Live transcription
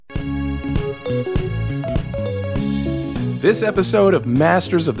This episode of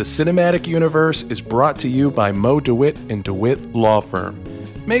Masters of the Cinematic Universe is brought to you by Mo DeWitt and DeWitt Law Firm.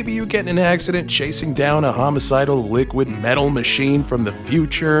 Maybe you get in an accident chasing down a homicidal liquid metal machine from the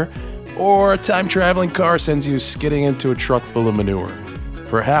future, or a time-traveling car sends you skidding into a truck full of manure.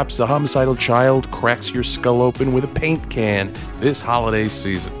 Perhaps a homicidal child cracks your skull open with a paint can this holiday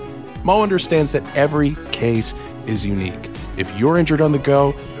season. Mo understands that every case is unique. If you're injured on the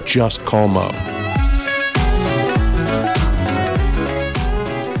go, just call Mo.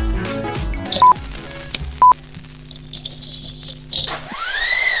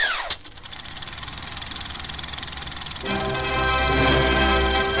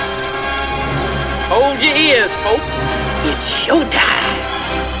 Hold your ears, folks. It's showtime.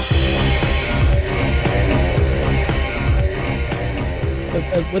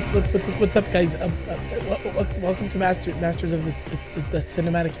 What's up, guys? Welcome to Masters of the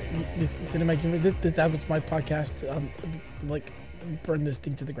Cinematic Universe. That was my podcast. Burn this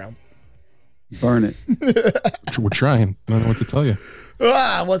thing to the ground. Burn it. We're trying. I don't know what to tell you.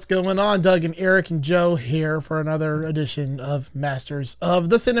 What's going on? Doug and Eric and Joe here for another edition of Masters of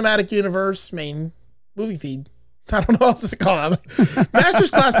the Cinematic Universe main movie feed. I don't know what else to call it.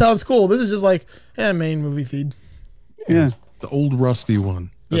 Masters class sounds cool. This is just like, main movie feed. Yeah. It's the old rusty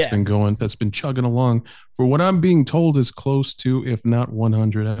one that's been chugging along for what I'm being told is close to, if not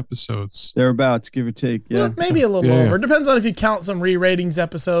 100 episodes. Thereabouts, give or take. Yeah. Well, maybe a little over. Depends on if you count some re-ratings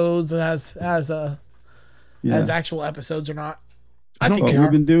episodes as actual episodes or not. I think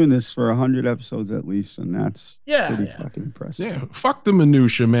we've been doing this for 100 episodes at least, and that's pretty fucking impressive. Yeah, fuck the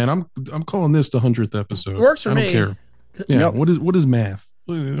minutia, man. I'm calling this the 100th episode. Works for me. I don't care. Yeah, what is math?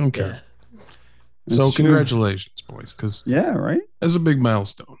 I don't care. So congratulations, boys, because that's a big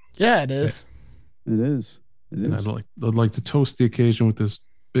milestone. Yeah, it is. It is. And I'd like to toast the occasion with this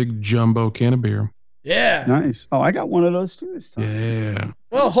big jumbo can of beer. Yeah. Nice. Oh, I got one of those too this time. Yeah.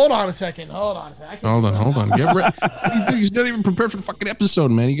 Well, hold on a second. Hold on. Get ready. He's not even prepared for the fucking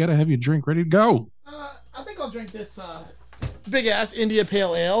episode, man. You got to have your drink ready to go. I think I'll drink this big ass India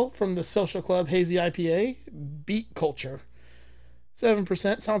Pale Ale from the Social Club Hazy IPA. Beat Culture.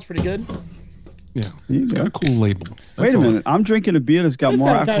 7%. Sounds pretty good. Yeah. It's got a cool label. Wait a minute. I'm drinking a beer that's got more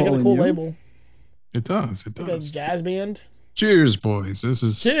alcohol got a than cool you. label. It does. Like a jazz band. Cheers, boys.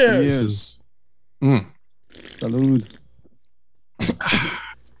 Cheers. Salud.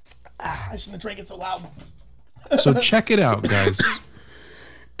 I shouldn't have drank it so loud. So check it out, guys.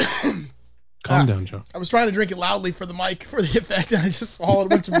 Calm down, Joe. I was trying to drink it loudly for the mic for the effect, and I just swallowed a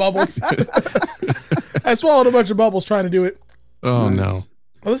bunch of bubbles. I swallowed a bunch of bubbles trying to do it. Oh, no.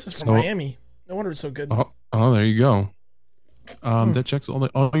 Oh, this is from Miami. No wonder it's so good. Oh, there you go. That checks all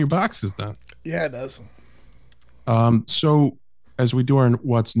your boxes then. Yeah, it does. So as we do our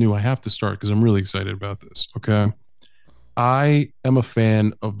what's new, I have to start because I'm really excited about this. Okay. I am a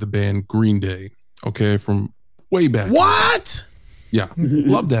fan of the band Green Day. Okay. From way back. What? Yeah.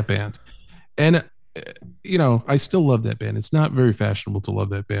 Love that band. And, I still love that band. It's not very fashionable to love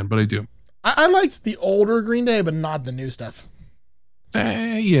that band, but I do. I liked the older Green Day, but not the new stuff.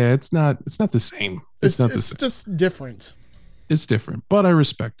 Yeah, it's not the same. It's just different. It's different, but I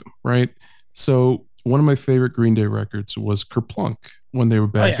respect them, right? So one of my favorite Green Day records was Kerplunk when they were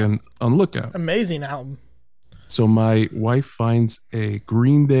back on Lookout. Amazing album. So my wife finds a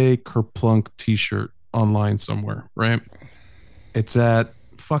Green Day Kerplunk t-shirt online somewhere, right? It's at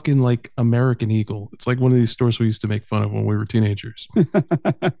fucking like American Eagle. It's like one of these stores we used to make fun of when we were teenagers.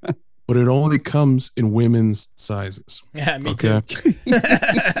 But it only comes in women's sizes. Yeah, me too.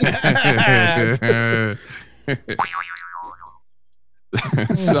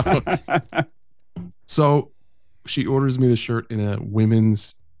 So she orders me the shirt in a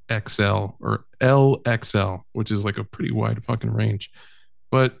women's XL or LXL, which is like a pretty wide fucking range.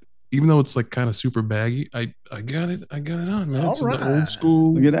 But even though it's like kind of super baggy, I got it on, man. It's an old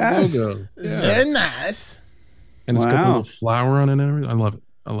school logo. It's very nice. And it's got a little flower on it and everything. I love it.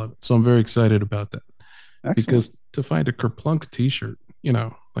 So I'm very excited about that. Excellent. Because to find a Kerplunk t-shirt, where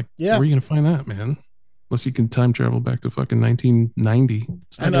are you going to find that, man? Unless you can time travel back to fucking 1990.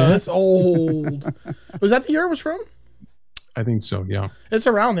 I know, that's old. Was that the year it was from? I think so, yeah. It's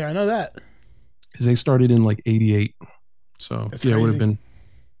around there. I know that. Because they started in like 88. So, that's it would crazy. have been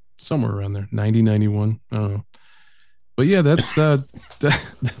somewhere around there. 90, 91. I don't know. But yeah, that's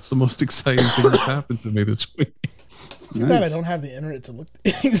that's the most exciting thing that happened to me this week. It's too bad I don't have the internet to look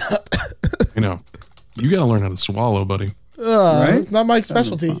things up. You got to learn how to swallow, buddy. Right? Not my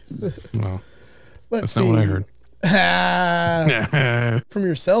specialty. Well, Let's that's see. not what I heard. From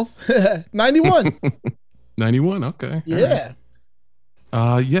yourself? 91. 91, okay. Yeah.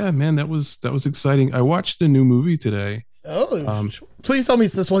 Yeah, man, that was exciting. I watched the new movie today. Oh, please tell me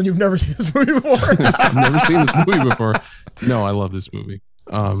it's this one. You've never seen this movie before. I've never seen this movie before. No, I love this movie.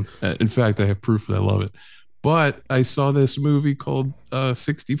 In fact, I have proof that I love it. But I saw this movie called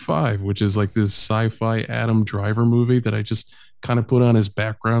 65, which is like this sci-fi Adam Driver movie that I just kind of put on as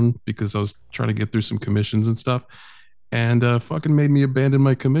background because I was trying to get through some commissions and stuff. And fucking made me abandon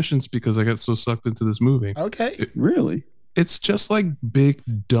my commissions because I got so sucked into this movie. Okay. Really? It's just like big,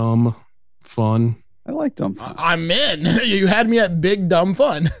 dumb fun. I like dumb fun. I'm in. You had me at big, dumb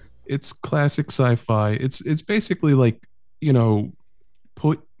fun. It's classic sci-fi. It's basically like, you know,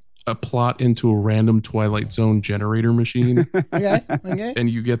 put a plot into a random Twilight Zone generator machine. Okay. And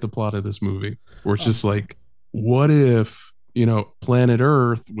you get the plot of this movie where it's just like, what if, you know, planet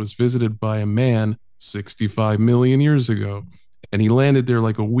Earth was visited by a man 65 million years ago, and he landed there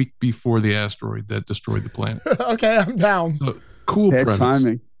like a week before the asteroid that destroyed the planet. Okay, I'm down. So, cool Bad premise.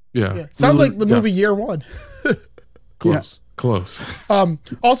 timing. Yeah. Sounds like the movie Year One. Close.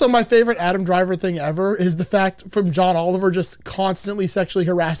 Also, my favorite Adam Driver thing ever is the fact from John Oliver just constantly sexually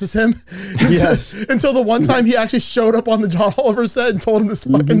harasses him. Yes. Until the one time he actually showed up on the John Oliver set and told him to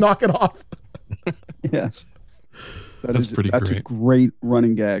fucking knock it off. Yes. That's great. That's a great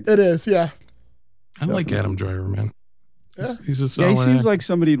running gag. It is, yeah. I like Adam Driver, man. He's a solid. Yeah, he seems like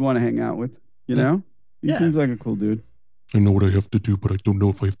somebody you'd want to hang out with, you know? He seems like a cool dude. I know what I have to do, but I don't know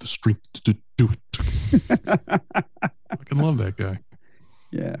if I have the strength to do it. I can love that guy.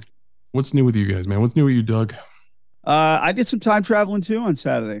 Yeah. What's new with you guys, man? What's new with you, Doug? I did some time traveling too on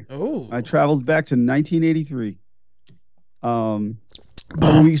Saturday. Oh. I traveled back to 1983. A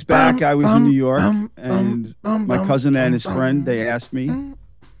couple weeks back, I was in New York, and my cousin and his friend, they asked me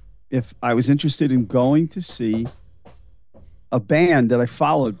if I was interested in going to see a band that I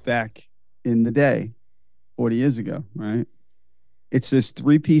followed back in the day, 40 years ago, right? It's this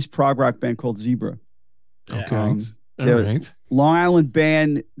 3-piece prog rock band called Zebra. Okay. They're a Long Island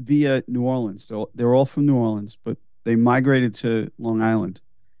band via New Orleans. They're all from New Orleans, but they migrated to Long Island.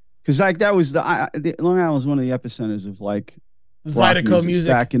 Because like that was the Long Island was one of the epicenters of like Zydeco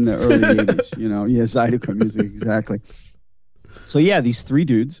music back in the early 80s, you know. Yeah, Zydeco music, exactly. So yeah, these 3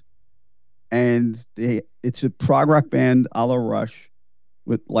 dudes, and it's a prog rock band a la Rush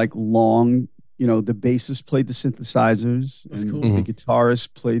with like long, you know, the bassist played the synthesizers. That's and cool. The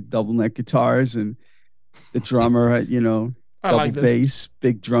guitarist played double neck guitars, and the drummer had, you know, double bass,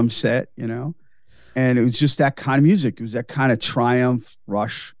 big drum set, you know. And it was just that kind of music. It was that kind of Triumph,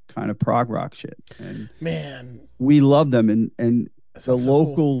 Rush kind of prog rock shit. And man, we loved them. And the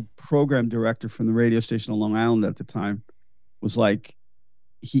local cool program director from the radio station on Long Island at the time was like,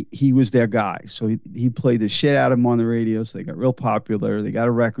 he was their guy. So he played the shit out of them on the radio. So they got real popular. They got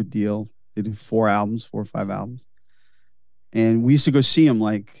a record deal. They did 4 or 5 albums. And we used to go see him.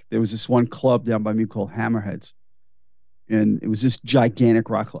 Like there was this one club down by me called Hammerheads. And it was this gigantic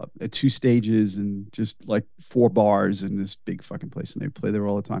rock club at 2 stages and just like 4 bars and this big fucking place. And they play there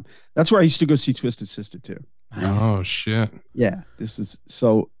all the time. That's where I used to go see Twisted Sister too. Nice. Oh shit. Yeah. This is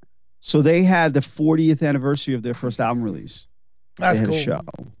so they had the 40th anniversary of their first album release. That's they had cool. a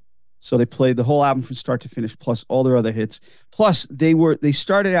show. So they played the whole album from start to finish, plus all their other hits. Plus they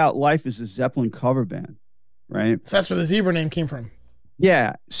started out life as a Zeppelin cover band, right? So that's where the Zebra name came from.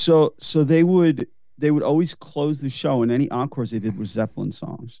 Yeah. So they would always close the show, and any encores they did were Zeppelin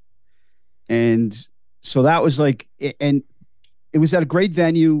songs. And so that was like, and it was at a great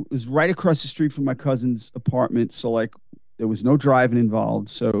venue. It was right across the street from my cousin's apartment. So like there was no driving involved.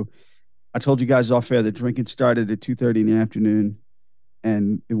 So I told you guys off air that drinking started at 2:30 in the afternoon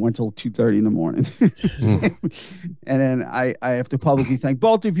and it went till 2:30 in the morning. And then I have to publicly thank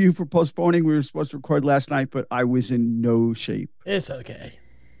both of you for postponing. We were supposed to record last night, but I was in no shape. It's okay.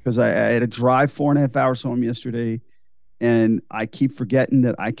 Because I had to drive 4.5 hours home yesterday, and I keep forgetting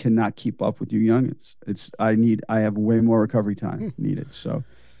that I cannot keep up with you youngins. I have way more recovery time needed. So,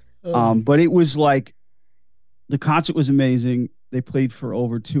 but it was like, the concert was amazing. They played for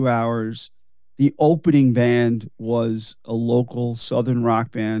over 2 hours. The opening band was a local Southern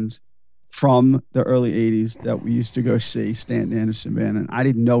rock band from the early 80s that we used to go see, Stanton Anderson Band. And I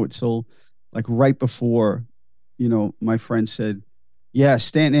didn't know it till like right before, you know, my friend said, yeah,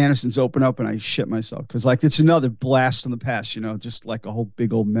 Stanton Anderson's open up, and I shit myself. Cause like, it's another blast from the past, you know, just like a whole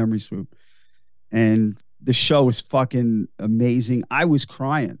big old memory swoop. And the show was fucking amazing. I was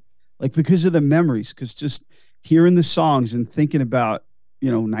crying like because of the memories, cause just hearing the songs and thinking about, you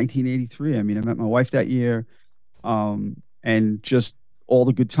know, 1983. I mean, I met my wife that year. And just all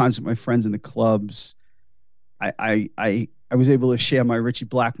the good times with my friends in the clubs. I was able to share my Richie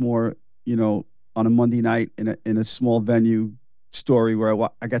Blackmore, you know, on a Monday night in a small venue story where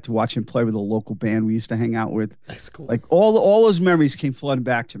I got to watch him play with a local band we used to hang out with. That's cool. Like all those memories came flooding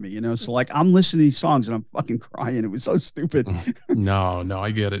back to me, you know? So like I'm listening to these songs and I'm fucking crying. It was so stupid. No,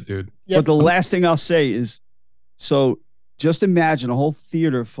 I get it, dude. Yep. But the last thing I'll say is, so just imagine a whole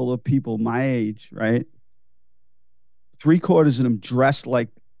theater full of people my age, right? 3/4 of them dressed like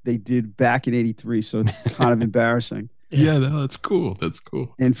they did back in '83. So it's kind of embarrassing. Yeah, that's cool. That's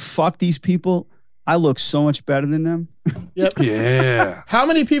cool. And fuck these people. I look so much better than them. Yep. Yeah. How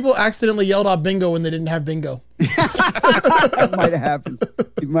many people accidentally yelled out bingo when they didn't have bingo? That might have happened.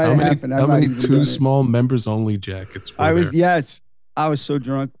 It might have happened. How many too small members only jackets were there? Yes, I was so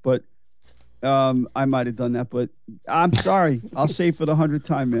drunk, but I might have done that. But I'm sorry. I'll say for the 100th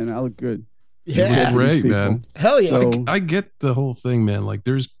time, man, I look good. Yeah. Great, man. Hell yeah. So, I get the whole thing, man. Like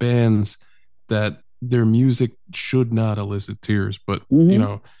there's bands that their music should not elicit tears, but you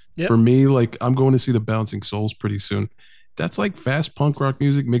know, for me, like I'm going to see the Bouncing Souls pretty soon. That's like fast punk rock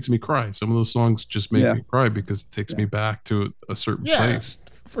music makes me cry. Some of those songs just make me cry because it takes me back to a certain place.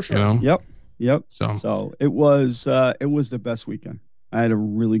 For sure. You know? Yep. So it was the best weekend. I had a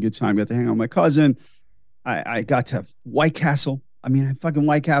really good time. Got to hang out with my cousin. I got to have White Castle. I mean, fucking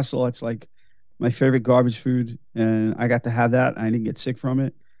White Castle. It's like my favorite garbage food, and I got to have that. I didn't get sick from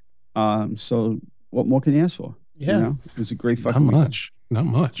it. So what more can you ask for? Yeah, you know? It was a great fucking Not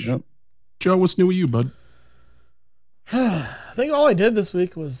much. Yep. Joe, what's new with you, bud? I think all I did this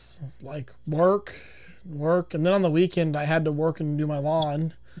week was like work, and then on the weekend I had to work and do my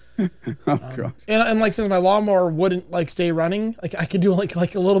lawn. God. And like since my lawnmower wouldn't like stay running, like I could do like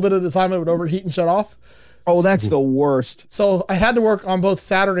a little bit at a time, it would overheat and shut off. Oh, that's the worst. So I had to work on both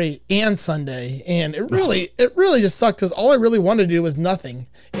Saturday and Sunday, and it really just sucked because all I really wanted to do was nothing,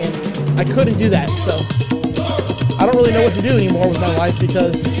 and I couldn't do that. So I don't really know what to do anymore with my life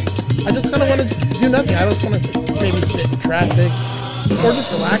because I just kind of want to do nothing. I just want to maybe sit in traffic or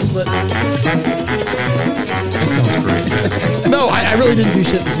just relax. But That sounds great, man. no, I really didn't do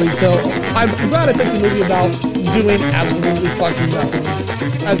shit this week. So I'm glad I picked a movie about doing absolutely fucking nothing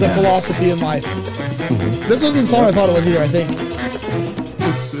as a philosophy in life. This wasn't the song I thought it was either, I think.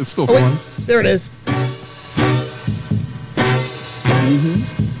 It's still fun. Wait, there it is.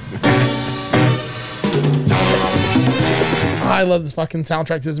 I love this fucking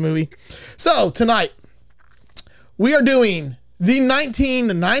soundtrack to this movie. So tonight, we are doing the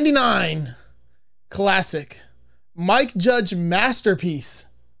 1999 classic Mike Judge masterpiece,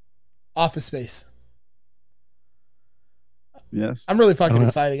 Office Space. Yes. I'm really fucking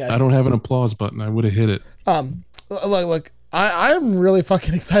excited, guys. I don't have an applause button. I would have hit it. Look, I am really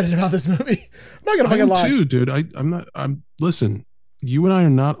fucking excited about this movie. I'm not gonna fucking lie. Too, dude. Listen, you and I are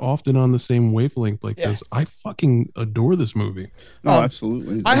not often on the same wavelength like this. I fucking adore this movie. Oh,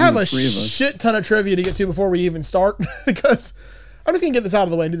 absolutely. I have a shit ton of trivia to get to before we even start because I'm just gonna get this out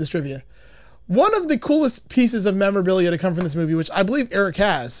of the way and do this trivia. One of the coolest pieces of memorabilia to come from this movie, which I believe Eric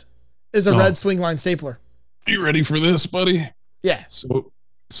has, is a red swing line stapler. You ready for this, buddy? Yeah. So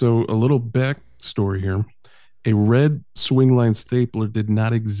a little backstory here. A red swing line stapler did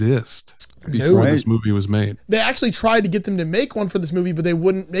not exist before this movie was made. They actually tried to get them to make one for this movie, but they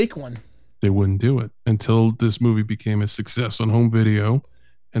wouldn't make one. They wouldn't do it until this movie became a success on home video,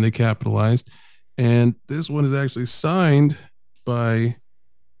 and they capitalized. And this one is actually signed by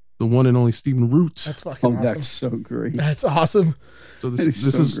the one and only Stephen Roots. That's fucking awesome. That's so great. That's awesome. So this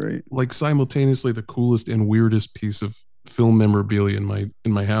is great. Like simultaneously the coolest and weirdest piece of film memorabilia in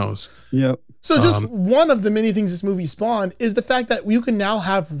my house. Yep. So just one of the many things this movie spawned is the fact that you can now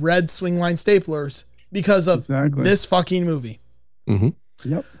have red swing line staplers because of this fucking movie.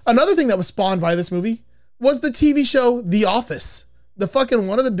 Yep. Another thing that was spawned by this movie was the TV show The Office. The fucking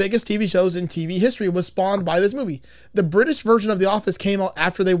one of the biggest TV shows in TV history was spawned by this movie. The British version of The Office came out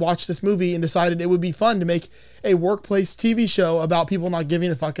after they watched this movie and decided it would be fun to make a workplace TV show about people not giving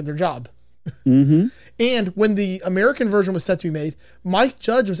a fuck at their job. And when the American version was set to be made, Mike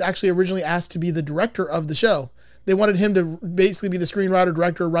Judge was actually originally asked to be the director of the show. They wanted him to basically be the screenwriter,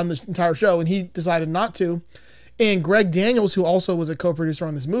 director, run the entire show, and he decided not to. And Greg Daniels, who also was a co-producer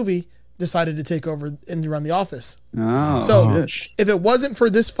on this movie, decided to take over and run The Office. If it wasn't for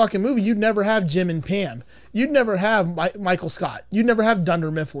this fucking movie, you'd never have Jim and Pam. You'd never have Michael Scott. You'd never have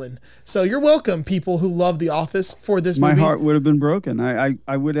Dunder Mifflin. So you're welcome, people who love The Office, for this movie. My heart would have been broken.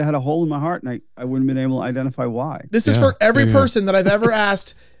 I would have had a hole in my heart, and I wouldn't have been able to identify why. This is for every person that I've ever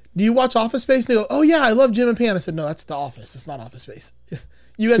asked, do you watch Office Space? And they go, oh yeah, I love Jim and Pam. I said, no, that's The Office. It's not Office Space.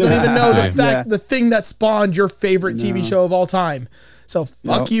 You guys don't even know the thing that spawned your favorite TV show of all time. So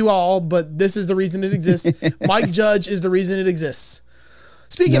fuck you all, but this is the reason it exists. Mike Judge is the reason it exists.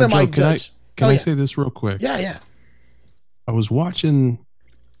 Speaking of Mike Judge. Can I say this real quick? Yeah. I was watching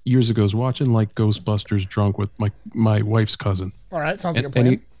years ago. I was watching like Ghostbusters drunk with my wife's cousin. All right, sounds like a And,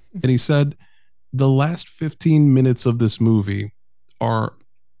 plan. and he said the last 15 minutes of this movie are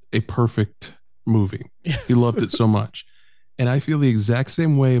a perfect movie. Yes. He loved it so much. And I feel the exact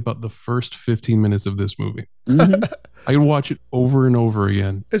same way about the first 15 minutes of this movie. Mhm. I could watch it over and over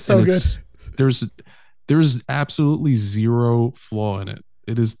again. It's so and good. There's absolutely zero flaw in it.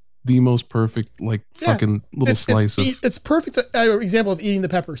 It is the most perfect, like, Yeah. fucking little slice of. It's perfect example of eating the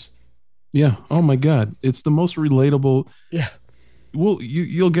peppers. Yeah. Oh my God. It's the most relatable. Yeah. Well,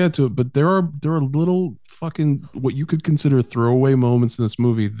 you'll get to it, but there are little fucking what you could consider throwaway moments in this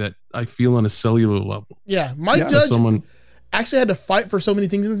movie that I feel on a cellular level. Yeah. Mike Judge Someone actually had to fight for so many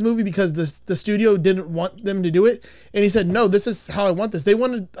things in this movie because the studio didn't want them to do it. And he said, no, this is how I want this. They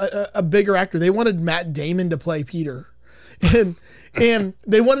wanted a bigger actor. They wanted Matt Damon to play Peter. And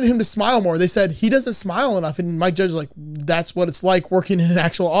they wanted him to smile more. They said he doesn't smile enough. And Mike Judge is like, that's what it's like working in an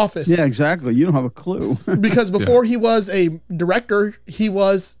actual office. Yeah, exactly. You don't have a clue. Because before he was a director, he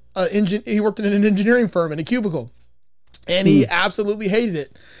was he worked in an engineering firm in a cubicle. And he absolutely hated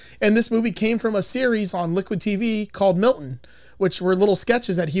it. And this movie came from a series on Liquid TV called Milton, which were little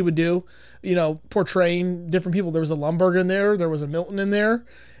sketches that he would do, you know, portraying different people. There was a Lumberg in there. There was a Milton in there.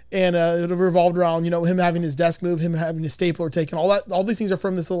 And it revolved around, you know, him having his desk move, him having his stapler taken, all that. All these things are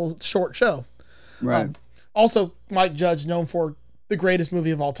from this little short show. Right. Also, Mike Judge, known for the greatest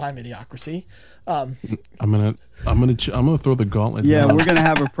movie of all time, Idiocracy. I'm gonna throw the gauntlet. Yeah, down. we're gonna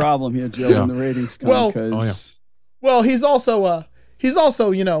have a problem here, Joe, when the ratings come. Well, he's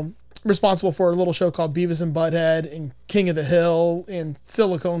also, you know, responsible for a little show called Beavis and Butthead and King of the Hill and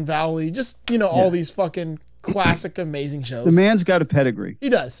Silicon Valley. Just, you know, all these fucking classic, amazing shows. The man's got a pedigree. He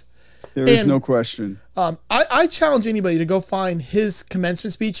does. There is no question. I challenge anybody to go find his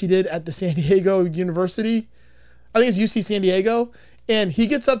commencement speech he did at the San Diego University. I think it's UC San Diego. And he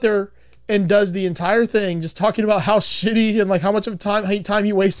gets up there and does the entire thing just talking about how shitty and like how much of time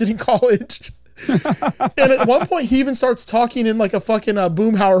he wasted in college. And at one point he even starts talking in like a fucking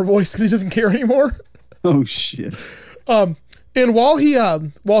Boomhauer voice because he doesn't care anymore. Oh shit. And while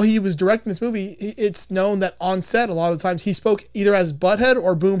he was directing this movie, it's known that on set a lot of times he spoke either as Butthead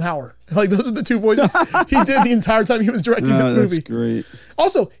or Boomhauer. Like those are the two voices he did the entire time he was directing this movie. That's great.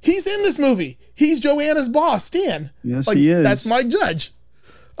 Also, he's in this movie. He's Joanna's boss, Stan. Yes, he is. That's Mike Judge.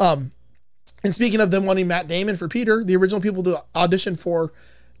 And speaking of them wanting Matt Damon for Peter, the original people to audition for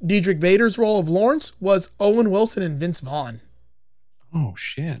Diedrich Bader's role of Lawrence was Owen Wilson and Vince Vaughn. Oh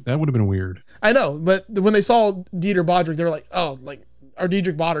shit, that would have been weird. I know, but when they saw Dieter Bodrick, they were like, "Oh, like our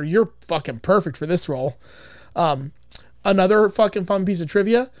Diedrich Bader, you're fucking perfect for this role." Another fucking fun piece of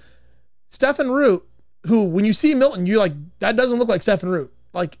trivia: Stephen Root, who when you see Milton, you're like, that doesn't look like Stephen Root.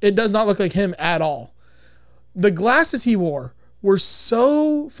 Like it does not look like him at all. The glasses he wore were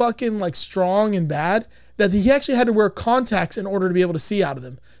so fucking like strong and bad that he actually had to wear contacts in order to be able to see out of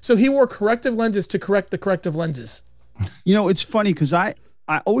them. So he wore corrective lenses to correct the corrective lenses. You know, it's funny because I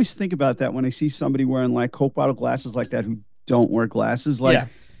always think about that when I see somebody wearing like Coke bottle glasses like that who don't wear glasses. Like,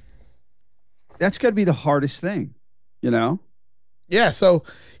 that's got to be the hardest thing, you know? Yeah, so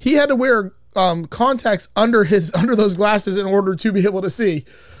he had to wear contacts under those glasses in order to be able to see.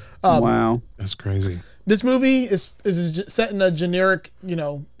 Wow. That's crazy. This movie is set in a generic, you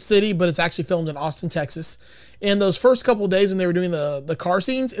know, city, but it's actually filmed in Austin, Texas. And those first couple of days when they were doing the car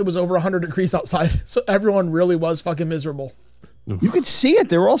scenes, it was over 100 degrees outside. So everyone really was fucking miserable. You could see it.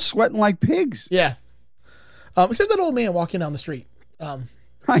 They were all sweating like pigs. Yeah. Except that old man walking down the street.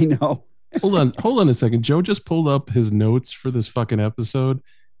 I know. Hold on a second. Joe just pulled up his notes for this fucking episode,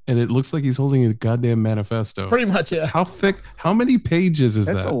 and it looks like he's holding a goddamn manifesto. Pretty much, yeah. How thick? How many pages is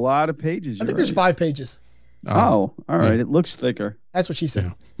That's that? a lot of pages. I think there's 5 pages. Oh, all right. It looks thicker. That's what she said.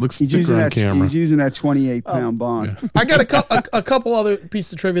 Yeah. Looks He's thicker using on that. camera. He's using that 28-pound bond. Yeah. I got a couple other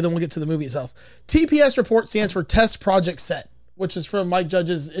pieces of trivia, then we'll get to the movie itself. TPS report stands for Test Project Set, which is from Mike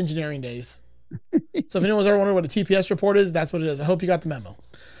Judge's engineering days. So if anyone's ever wondering what a TPS report is, that's what it is. I hope you got the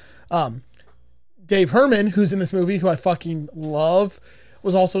memo. Dave Herman, who's in this movie, who I fucking love,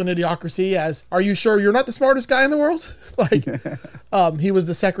 was also in Idiocracy as, are you sure you're not the smartest guy in the world? He was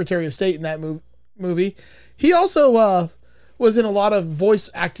the Secretary of State in that movie. He also was in a lot of voice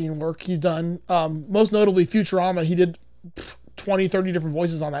acting work he's done. Most notably Futurama. He did 20, 30 different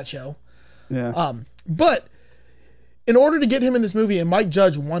voices on that show. Yeah. But in order to get him in this movie, and Mike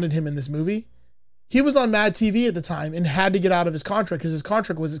Judge wanted him in this movie, he was on Mad TV at the time and had to get out of his contract because his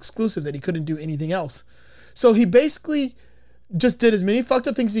contract was exclusive that he couldn't do anything else. So he basically just did as many fucked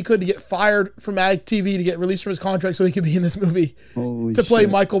up things as he could to get fired from Mad TV to get released from his contract so he could be in this movie Holy to play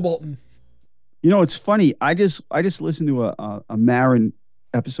shit. Michael Bolton. You know, it's funny. I just listened to a Marin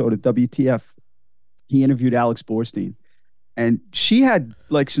episode of WTF. He interviewed Alex Borstein, and she had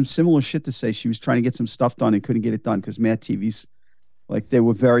like some similar shit to say. She was trying to get some stuff done and couldn't get it done because Mad TV's like they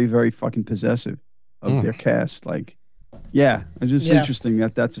were very, very fucking possessive of their cast. Like, yeah, it's just interesting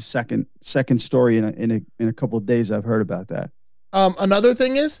that that's a second story in a couple of days. I've heard about that. Another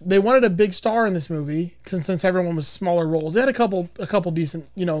thing is they wanted a big star in this movie since everyone was smaller roles. They had a couple decent,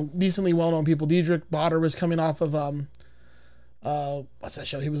 decently well-known people. Diedrich Bader was coming off of what's that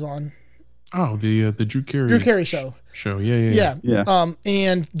show he was on? Oh, the Drew Carey show. Yeah.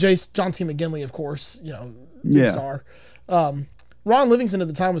 And John C. McGinley, of course, big star. Ron Livingston at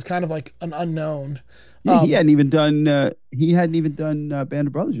the time was kind of like an unknown. He hadn't even done Band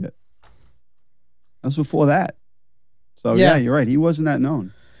of Brothers yet. That was before that. So yeah, you're right. He wasn't that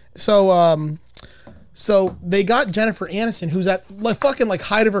known. So so they got Jennifer Aniston, who's at like fucking like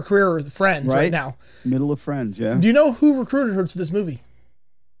height of her career with Friends right now. Middle of Friends, yeah. Do you know who recruited her to this movie?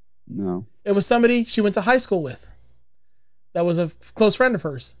 No. It was somebody she went to high school with. That was a close friend of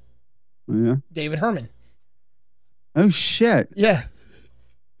hers. Oh, yeah. David Herman. Oh shit. Yeah.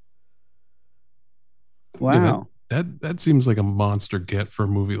 Wow. Yeah, that seems like a monster get for a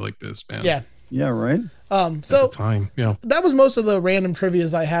movie like this, man. Yeah. Yeah, right. So at the time, yeah. That was most of the random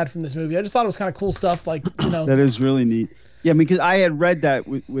trivias I had from this movie. I just thought it was kind of cool stuff, like That is really neat. Yeah, because I had read that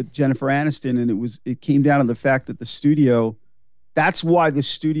with Jennifer Aniston, and it came down to the fact that the studio, that's why the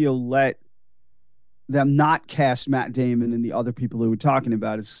studio let them not cast Matt Damon and the other people who were talking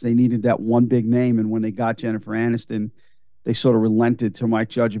about it, is they needed that one big name, and when they got Jennifer Aniston, they sort of relented to Mike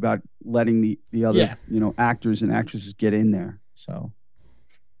Judge about letting the other actors and actresses get in there. So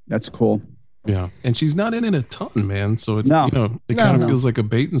that's cool. Yeah, and she's not in it a ton, man. So it kind of feels like a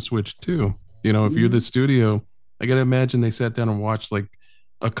bait and switch too. If you're the studio, I gotta imagine they sat down and watched like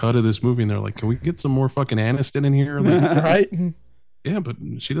a cut of this movie, and they're like, "Can we get some more fucking Aniston in here?" Like, right? Yeah, but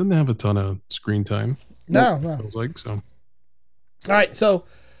she doesn't have a ton of screen time. No. Feels like so. All right, so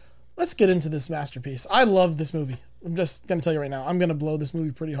let's get into this masterpiece. I love this movie. I'm just gonna tell you right now, I'm gonna blow this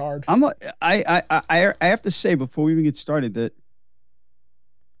movie pretty hard. I have to say before we even get started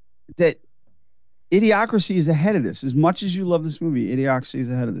that Idiocracy is ahead of this. As much as you love this movie, Idiocracy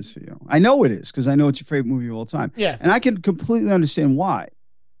is ahead of this for you. I know it is, because I know it's your favorite movie of all time. Yeah. And I can completely understand why.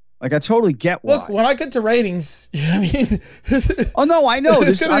 Like, I totally get why. Look, when I get to ratings, I mean... oh, no, I know.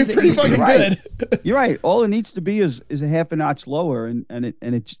 It's going to be pretty fucking good. You're right. All it needs to be is a half a notch lower, and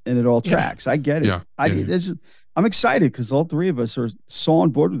it all tracks. I get it. Yeah. I'm excited because all three of us are so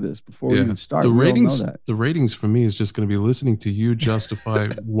on board with this before we even start. The ratings for me is just going to be listening to you justify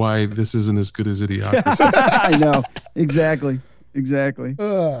why this isn't as good as Idiocracy. I know. Exactly.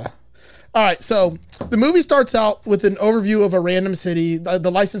 All right. So the movie starts out with an overview of a random city.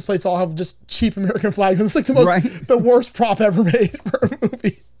 The license plates all have just cheap American flags. It's like the worst prop ever made for a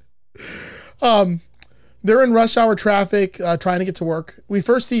movie. They're in rush hour traffic, trying to get to work. We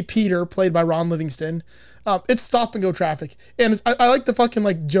first see Peter, played by Ron Livingston. It's stop and go traffic. And I like the fucking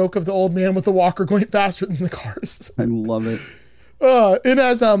like joke of the old man with the walker going faster than the cars. I love it. And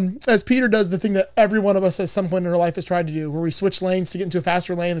as Peter does the thing that every one of us at some point in our life has tried to do, where we switch lanes to get into a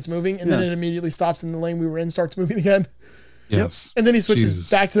faster lane that's moving, and then it immediately stops in the lane we were in, starts moving again. Yes. And then he switches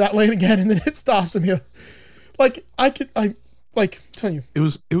back to that lane again, and then it stops, and I'm telling you, it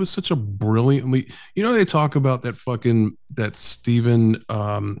was such a brilliantly, they talk about that Steven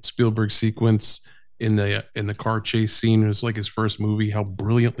Spielberg sequence in the car chase scene. It was like his first movie, how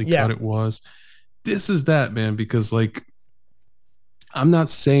brilliantly cut it was. This is that, man, because like, I'm not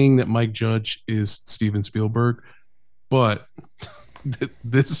saying that Mike Judge is Steven Spielberg, but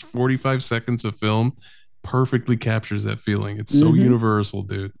this 45 seconds of film perfectly captures that feeling. It's so universal,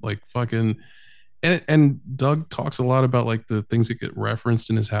 dude. Like fucking, and Doug talks a lot about like the things that get referenced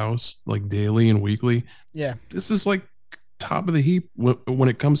in his house, like daily and weekly. Yeah. This is like top of the heap when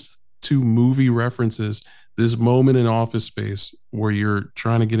it comes to movie references. This moment in Office Space where you're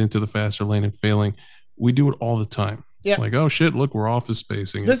trying to get into the faster lane and failing, we do it all the time. Yeah. Like, oh shit, look, we're Office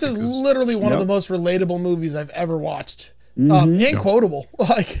Spacing. This is literally one of the most relatable movies I've ever watched. And quotable.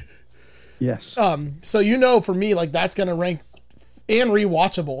 Like, yes. So for me, like that's gonna rank and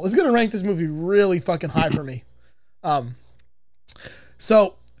rewatchable. It's gonna rank this movie really fucking high for me.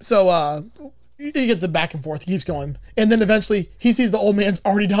 So you get the back and forth. He keeps going, and then eventually he sees the old man's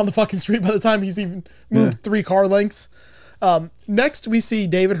already down the fucking street by the time he's even moved 3 car lengths. Next, we see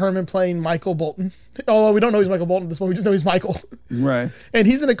David Herman playing Michael Bolton. Although we don't know he's Michael Bolton at this point, we just know he's Michael. Right. And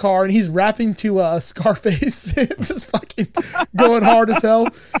he's in a car and he's rapping to Scarface, just fucking going hard as hell.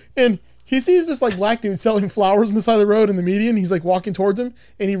 And he sees this like black dude selling flowers on the side of the road in the median. He's like walking towards him,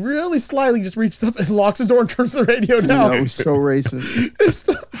 and he really slyly just reaches up and locks his door and turns the radio down. It was so racist.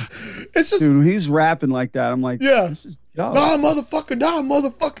 It's just, dude, he's rapping like that. I'm like, yeah, this is Joe. Nah,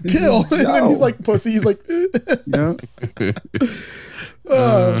 motherfucker, kill. And then he's like, pussy. He's like, yeah.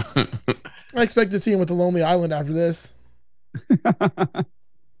 I expect to see him with the Lonely Island after this.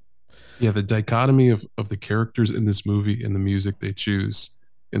 Yeah, the dichotomy of the characters in this movie and the music they choose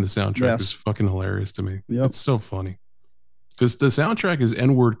in the soundtrack is fucking hilarious to me. Yep. It's so funny. Because the soundtrack is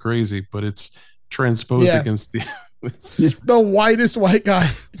N-word crazy, but it's transposed against the the whitest white guy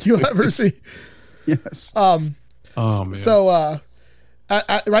you'll ever see. Yes. Oh man. So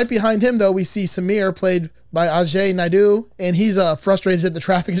right behind him though, we see Samir, played by Ajay Naidu, and he's frustrated at the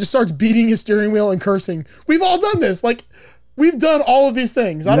traffic and just starts beating his steering wheel and cursing. We've all done this. Like, we've done all of these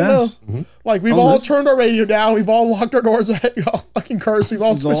things. I don't know. Mm-hmm. Like, we've all turned our radio down. We've all locked our doors. We've all fucking cursed. We've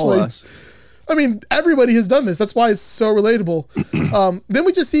all switched lanes. I mean, everybody has done this. That's why it's so relatable. Then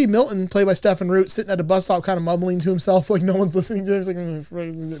we just see Milton, played by Stephen Root, sitting at a bus stop kind of mumbling to himself like no one's listening to him. He's like,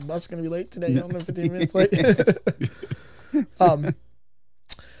 the bus is going to be late today. I don't know, 15 minutes late.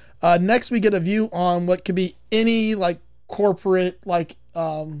 Next, we get a view on what could be any like corporate like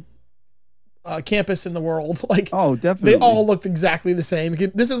campus in the world. Like, oh, definitely, they all looked exactly the same.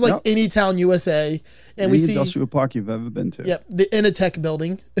 This is like any town USA, and we see industrial park you've ever been to. Yep, the Initech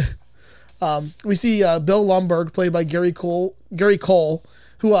building. We see Bill Lumberg, played by Gary Cole,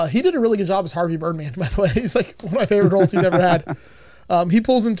 who he did a really good job as Harvey Birdman. By the way, he's like one of my favorite roles he's ever had. He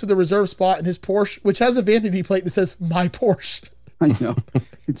pulls into the reserve spot in his Porsche, which has a vanity plate that says "My Porsche." I know.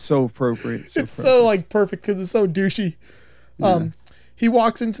 It's so appropriate. It's so like perfect because it's so douchey. He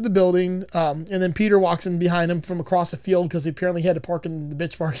walks into the building, and then Peter walks in behind him from across the field because apparently he had to park in the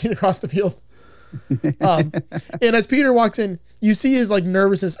bitch parking across the field. And as Peter walks in, you see his like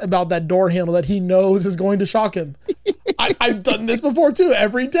nervousness about that door handle that he knows is going to shock him. I've done this before too,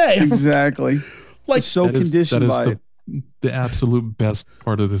 every day. Exactly. Like, it's so conditioned by it. The absolute best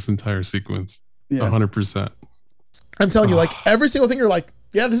part of this entire sequence. 100%. I'm telling you, like every single thing, you're like,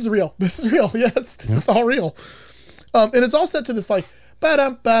 yeah, this is real. This is real. Yes, this is all real. And it's all set to this like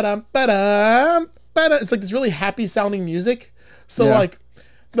ba-dum, ba-dum, ba-dum, ba-dum. It's like this really happy sounding music. So like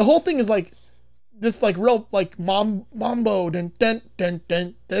the whole thing is like this like real like mambo dun, dun, dun,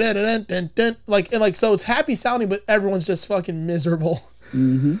 dun, dun, dun, dun, dun, like, and like so it's happy sounding, but everyone's just fucking miserable.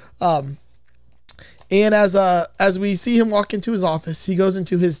 Mm-hmm. And as we see him walk into his office, he goes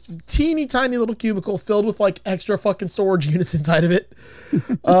into his teeny tiny little cubicle filled with like extra fucking storage units inside of it.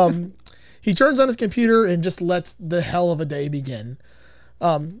 He turns on his computer and just lets the hell of a day begin.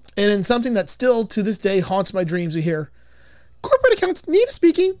 And in something that still to this day haunts my dreams, we hear, "Corporate accounts, Nina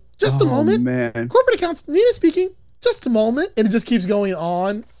speaking, just a moment. Man. Corporate accounts, Nina speaking, just a moment." And it just keeps going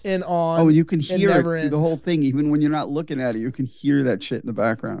on and on. Oh, you can hear it through the whole thing. Even when you're not looking at it, you can hear that shit in the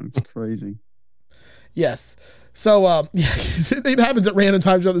background. It's crazy. Yes. So, it happens at random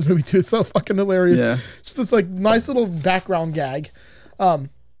times throughout this movie too. It's so fucking hilarious. Yeah. Just this like nice little background gag.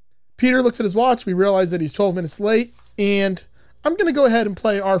 Peter looks at his watch. We realize that he's 12 minutes late, and I'm going to go ahead and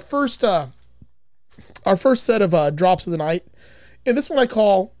play our first set of drops of the night. And this one I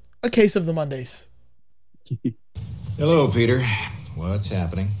call A Case of the Mondays. Hello, Peter. What's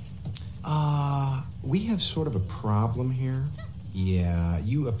happening? We have sort of a problem here. Yeah,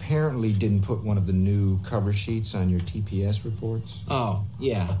 you apparently didn't put one of the new cover sheets on your TPS reports. Oh,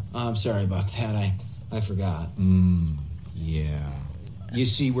 yeah. I'm sorry about that. I forgot. Yeah. You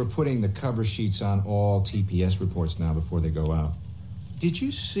see, we're putting the cover sheets on all TPS reports now before they go out. Did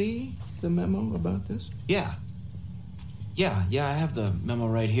you see the memo about this? Yeah. Yeah, I have the memo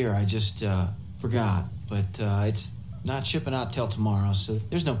right here. I just forgot. But it's not shipping out till tomorrow, so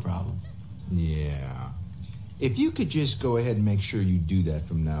there's no problem. Yeah. If you could just go ahead and make sure you do that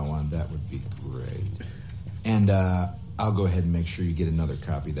from now on, that would be great. And I'll go ahead and make sure you get another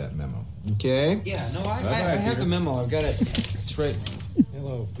copy of that memo. Okay? Yeah, no, I have the memo. I've got it. It's right.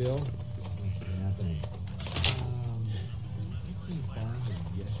 Hello, Phil. What's happening?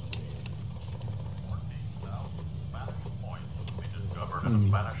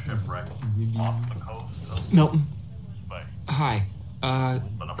 Milton. Hi.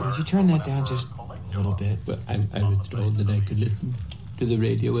 Could you turn that down just a little bit? But I was told that I could listen to the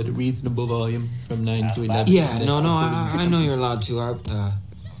radio at a reasonable volume from 9 to 11. Yeah, no, I know you're allowed to.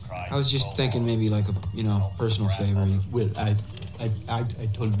 I was just thinking maybe like a, personal favor. Well, I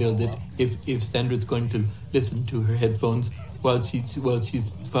told Bill that if Sandra's going to listen to her headphones while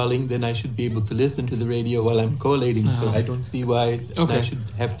she's falling, then I should be able to listen to the radio while I'm collating. So I don't see why I should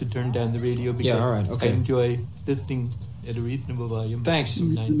have to turn down the radio because all right, okay. I enjoy listening at a reasonable volume. Thanks.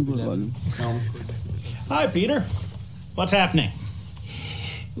 911. Hi, Peter. What's happening?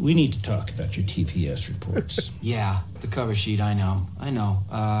 We need to talk about your TPS reports. Yeah, the cover sheet, I know.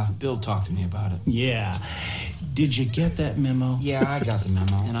 Bill talked to me about it. Yeah. Did you get that memo? Yeah, I got the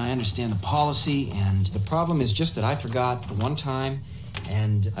memo, and I understand the policy, and the problem is just that I forgot the one time,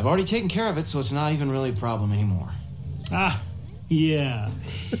 and I've already taken care of it, so it's not even really a problem anymore. Ah, yeah.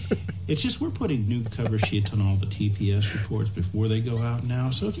 It's just we're putting new cover sheets on all the TPS reports before they go out now,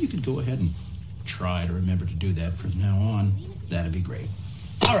 so if you could go ahead and try to remember to do that from now on, that'd be great.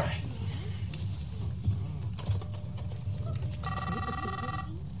 All right.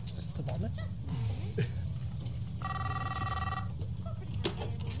 Just a moment.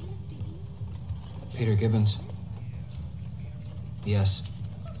 Peter Gibbons. Yes.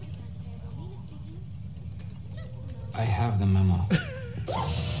 I have the memo.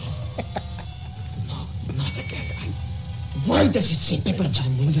 Not again. Why does it say paper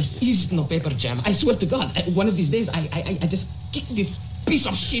jam when there is no paper jam? I swear to God, one of these days I just kick this piece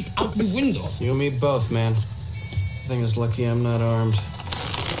of shit out the window. You and me both, man. Thing is lucky I'm not armed.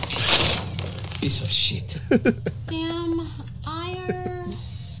 Piece of shit. Sam,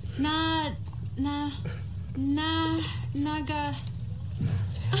 Naga.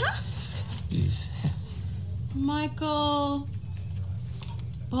 Please. Michael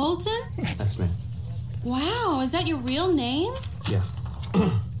Bolton? That's me. Wow, is that your real name? Yeah.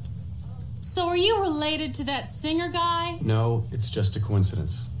 So are you related to that singer guy? No, it's just a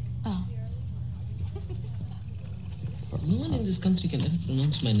coincidence. Oh. No one in this country can ever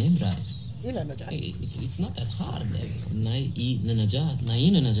pronounce my name right. Hey, It's not that hard. Nai-Nanajad.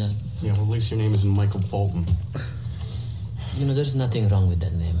 Yeah, well, at least your name isn't Michael Bolton. You know, there's nothing wrong with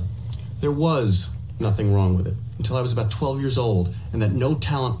that name. There was nothing wrong with it until I was about 12 years old, and that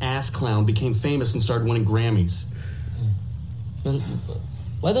no-talent ass clown became famous and started winning Grammys. Well,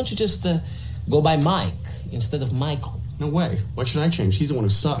 why don't you just go by Mike instead of Michael? No way. Why should I change? He's the one who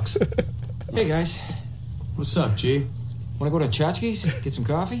sucks. Hey, guys. What's up, G? Want to go to Chachki's? Get some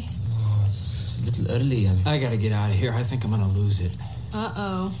coffee? Oh, it's a little early. I gotta get out of here. I think I'm gonna lose it.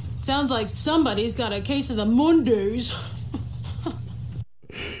 Uh-oh. Sounds like somebody's got a case of the Mondays.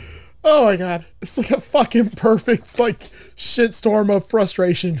 oh my God. It's like a fucking perfect, like, shitstorm of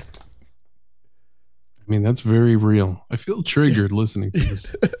frustration. I mean, that's very real. I feel triggered listening to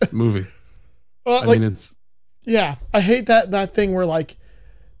this movie. Well, I mean, it's... Yeah, I hate that thing where, like,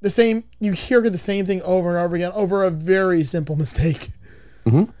 you hear the same thing over and over again over a very simple mistake.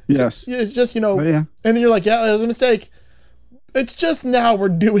 Mm-hmm. Yes. It's just, yeah. And then you're like, yeah, it was a mistake. It's just now we're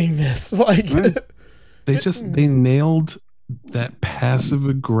doing this. Like, they nailed that passive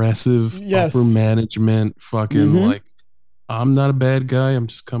aggressive upper management fucking like, I'm not a bad guy. I'm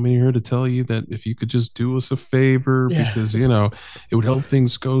just coming here to tell you that if you could just do us a favor, because, it would help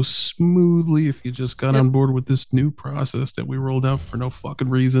things go smoothly if you just got on board with this new process that we rolled out for no fucking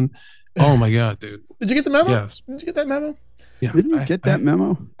reason. Oh my God, dude. Did you get the memo? Yes. Did you get that memo? Yeah. Didn't you get that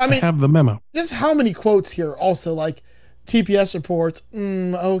memo? I mean, I have the memo. Just how many quotes here also, like, TPS reports,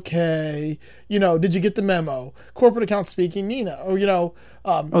 okay. Did you get the memo? Corporate account speaking, Nina. Or,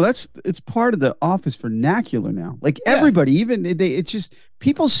 it's part of the office vernacular now. Like everybody, even it's just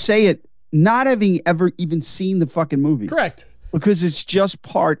people say it not having ever even seen the fucking movie. Correct. Because it's just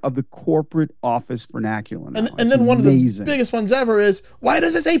part of the corporate office vernacular now. And then one of the biggest ones ever is, why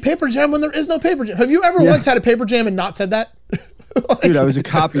does it say paper jam when there is no paper jam? Have you ever once had a paper jam and not said that? Dude, I was a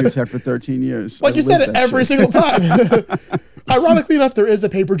copier tech for 13 years. Like, you said it every single time. Ironically enough, there is a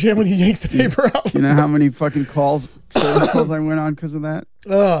paper jam when he yanks the paper out. You know how many fucking service calls I went on because of that?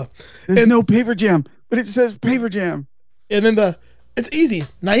 There's no paper jam, but it says paper jam. And then it's easy.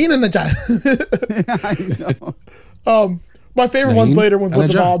 Naina Najai. I know. My favorite one's later with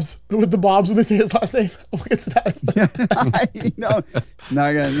the Bobs. With the Bobs when they say his last name. We'll get to that.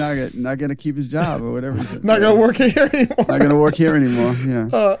 Not gonna keep his job or whatever. Not gonna work here anymore. Not gonna work here anymore.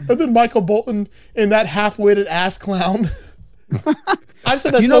 Yeah. And then Michael Bolton in that half-witted ass clown. I've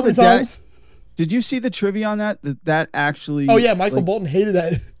said that so many times. Did you see the trivia on that? That actually. Oh yeah, Michael Bolton hated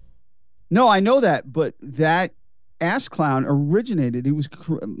it. No, I know that, but that ass clown originated.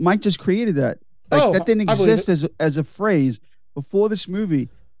 Mike just created that. Like that didn't exist as a phrase before this movie,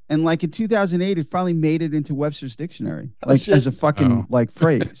 and like in 2008, it finally made it into Webster's dictionary, like as a fucking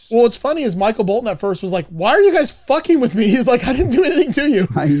phrase. Well, what's funny is Michael Bolton at first was like, "Why are you guys fucking with me?" He's like, "I didn't do anything to you."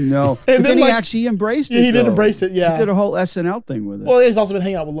 I know, and then he actually embraced it. He did embrace it. Yeah, he did a whole SNL thing with it. Well, he's also been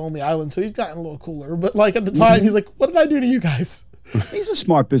hanging out with Lonely Island, so he's gotten a little cooler. But like at the time, he's like, "What did I do to you guys?" He's a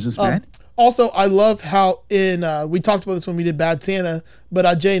smart businessman. Also, I love how we talked about this when we did Bad Santa,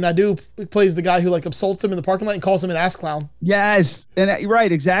 but Jay Naidoo plays the guy who like assaults him in the parking lot and calls him an ass clown. Yes, and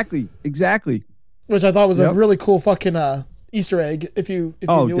right, exactly. Which I thought was a really cool fucking Easter egg. If you knew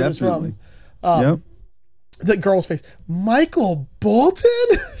what it was from. The girl's face, Michael Bolton.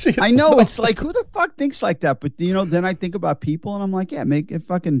 I know, it's like, who the fuck thinks like that? But then I think about people, and I'm like, yeah, make it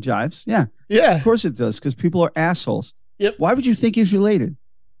fucking jives. Yeah, of course it does, because people are assholes. Yep. Why would you think he's related?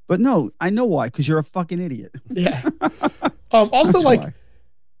 But no, I know why, because you're a fucking idiot. Yeah. Also, That's like, why.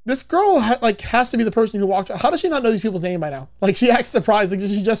 this girl has to be the person who walked. How does she not know these people's name by now? Like, she acts surprised. Like, did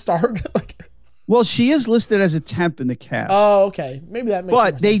she just start? Like, well, she is listed as a temp in the cast. Oh, okay. Maybe that makes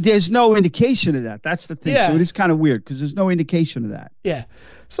But more sense. there's no indication of that. That's the thing. Yeah. So it is kind of weird, because there's no indication of that. Yeah.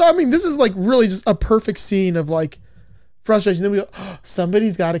 So, I mean, this is like really just a perfect scene of like frustration. Then we go,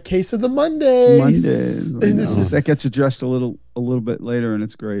 somebody's got a case of the Mondays. And this is, that gets addressed a little bit later, and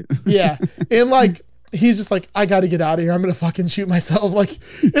it's great. Yeah. And like, he's just like, I got to get out of here. I'm going to fucking shoot myself. Like,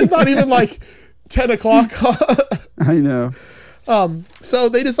 it's not even like 10 o'clock. I know. So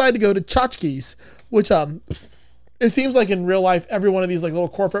they decide to go to Tchotchkes, which it seems like in real life, every one of these like little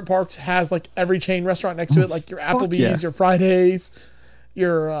corporate parks has like every chain restaurant next to it, like your Applebee's, your Fridays,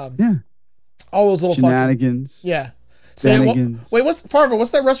 your all those little shenanigans. Fucking, yeah. Say, wait, what's Farva?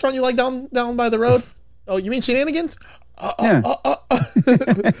 What's that restaurant you like down by the road? Oh, you mean shenanigans?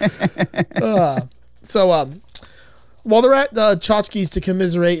 So while they're at Tchotchkes to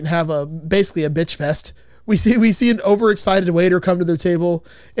commiserate and have basically a bitch fest, we see an overexcited waiter come to their table,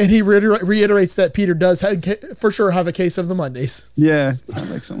 and he reiterates that Peter does for sure have a case of the Mondays. Yeah,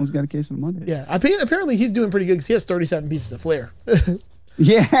 sounds like someone's got a case of the Mondays. Yeah, apparently he's doing pretty good because he has 37 pieces of flair.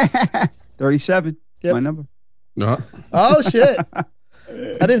 Yeah, 37. Yep. My number. Oh shit! I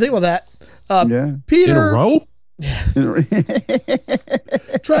didn't think about that. Peter. In a row? Yeah.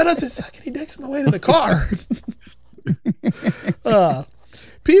 Try not to suck any dicks on the way to the car.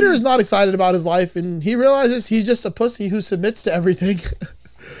 Peter is not excited about his life, and he realizes he's just a pussy who submits to everything.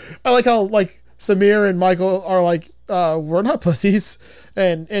 I like how like Samir and Michael are like, we're not pussies,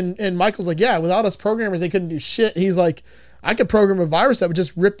 and Michael's like, yeah, without us programmers, they couldn't do shit. He's like, I could program a virus that would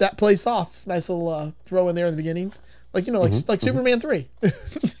just rip that place off. Nice little throw in there in the beginning, like like Superman 3.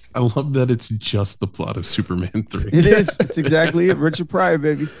 I love that it's just the plot of Superman 3. It is. It's exactly it. Richard Pryor,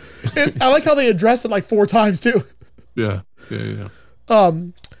 baby. I like how they address it like 4 times too. Yeah.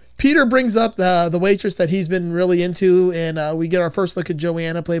 Peter brings up the waitress that he's been really into, and we get our first look at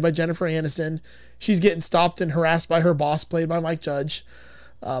Joanna, played by Jennifer Aniston. She's getting stopped and harassed by her boss, played by Mike Judge.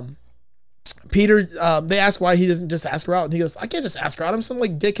 Peter, they ask why he doesn't just ask her out, and he goes, I can't just ask her out. I'm some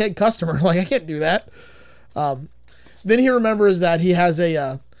like dickhead customer. Like, I can't do that. Then he remembers that he has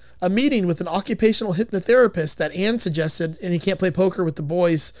a meeting with an occupational hypnotherapist that Ann suggested, and he can't play poker with the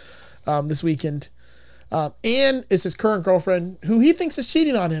boys this weekend. Ann is his current girlfriend, who he thinks is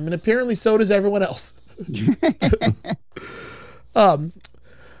cheating on him, and apparently so does everyone else.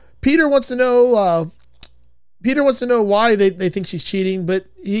 Peter wants to know why they think she's cheating, but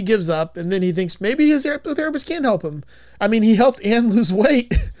he gives up, and then he thinks maybe his therapist can help him. I mean, he helped Ann lose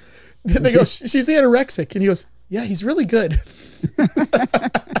weight. Then they go, she's anorexic, and he goes, yeah, he's really good.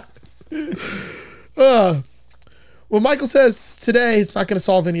 Well, Michael says today it's not going to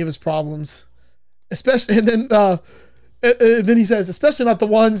solve any of his problems. Especially, and then he says, especially not the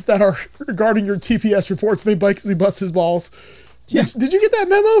ones that are regarding your TPS reports. They bust his balls. Yeah. Did you get that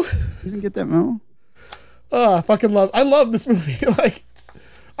memo? Didn't get that memo. I love this movie. Like,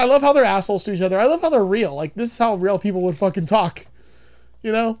 I love how they're assholes to each other. I love how they're real. Like, this is how real people would fucking talk.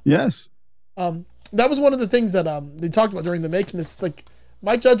 You know? Yes. That was one of the things that they talked about during the making this. Like,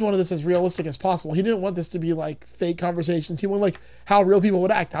 Mike Judge wanted this as realistic as possible. He didn't want this to be like fake conversations. He wanted like how real people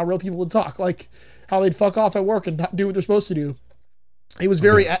would act, how real people would talk, like how they'd fuck off at work and not do what they're supposed to do. He was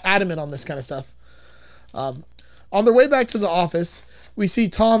very adamant on this kind of stuff. On their way back to the office, we see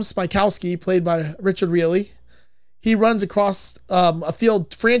Tom Smikowski, played by Richard Reilly. He runs across a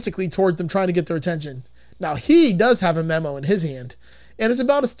field frantically towards them, trying to get their attention. Now, he does have a memo in his hand, and it's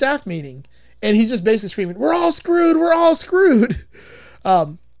about a staff meeting. And he's just basically screaming, we're all screwed, we're all screwed.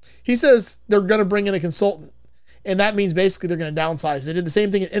 He says they're going to bring in a consultant, and that means basically they're going to downsize. They did the same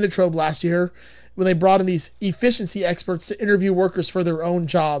thing at Innitrobe last year when they brought in these efficiency experts to interview workers for their own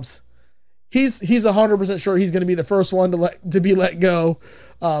jobs. He's 100% sure he's going to be the first one to be let go,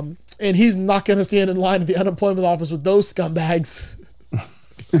 and he's not going to stand in line at the unemployment office with those scumbags.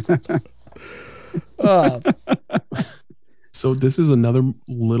 So this is another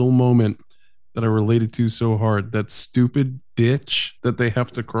little moment that I related to so hard. That stupid ditch that they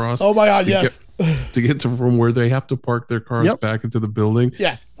have to cross. Oh my God, yes. to get to from where they have to park their cars back into the building.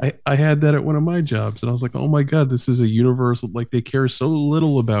 Yeah. I had that at one of my jobs, and I was like, oh my God, this is a universal, like they care so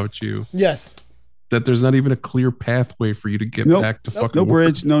little about you. Yes. That there's not even a clear pathway for you to get back to fucking no work.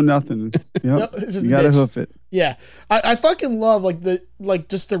 bridge, no nothing. Yep. You gotta hoof it. Yeah. I fucking love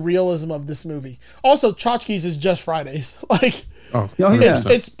just the realism of this movie. Also, Tchotchkes is just Fridays. Like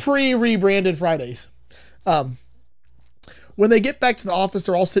it's pre-rebranded Fridays. When they get back to the office,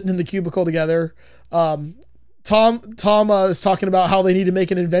 they're all sitting in the cubicle together. Tom is talking about how they need to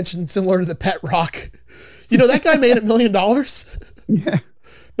make an invention similar to the pet rock. You know, that guy made $1 million. Yeah.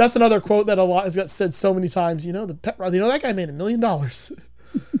 That's another quote that a lot has got said so many times. You know, the pet rock, that guy made $1 million.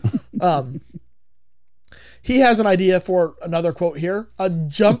 He has an idea for another quote here. A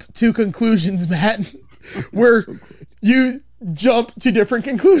jump to conclusions, Matt, where you jump to different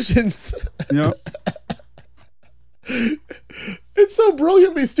conclusions. Yep. It's so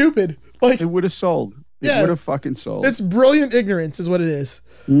brilliantly stupid. Like it would have sold. It would have fucking sold. It's brilliant ignorance is what it is.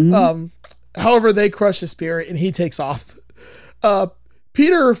 Mm-hmm. However, they crush his spirit and he takes off.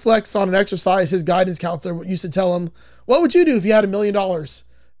 Peter reflects on an exercise his guidance counselor used to tell him, what would you do if you had $1 million?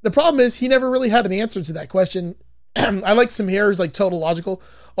 The problem is he never really had an answer to that question. I like Samir is like total logical.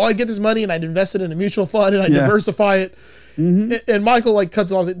 Oh, I'd get this money and I'd invest it in a mutual fund and I'd diversify it. Mm-hmm. And Michael like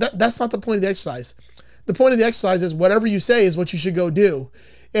cuts it off. That's not the point of the exercise. The point of the exercise is whatever you say is what you should go do.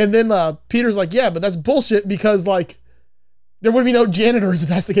 And then Peter's like, yeah, but that's bullshit because like there would be no janitors if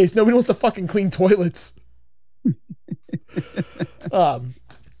that's the case. Nobody wants to fucking clean toilets.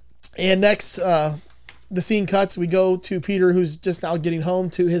 And next, the scene cuts. We go to Peter, who's just now getting home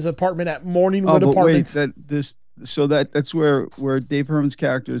to his apartment at Morningwood Apartments. That's where Dave Herman's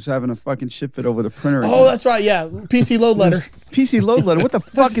character is having a fucking shit fit over the printer. Oh, that's right. Yeah, PC load letter. PC load letter. What the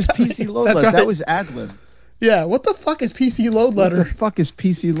fuck is PC load letter? Right. That was ad-libbed. Yeah, what the fuck is PC load letter? What the fuck is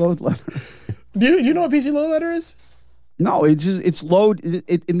PC load letter? Do you know what PC load letter is? No, it's load.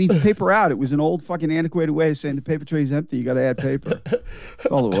 It means paper out. It was an old fucking antiquated way of saying the paper tray is empty. You got to add paper. That's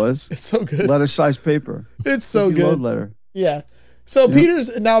all it was. It's so good. Letter size paper. It's so PC good. Load letter. Yeah. So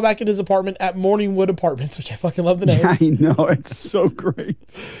Peter's now back in his apartment at Morningwood Apartments, which I fucking love the name. Yeah, I know. It's so great.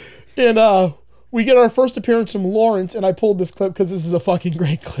 And we get our first appearance from Lawrence, and I pulled this clip because this is a fucking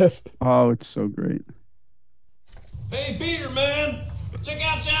great clip. Oh, it's so great. Hey, Peter, man. Check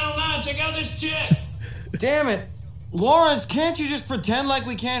out Channel 9. Check out this chick. Damn it. Lawrence, can't you just pretend like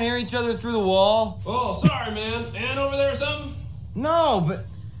we can't hear each other through the wall? Oh, sorry, man. Ann over there or something? No, but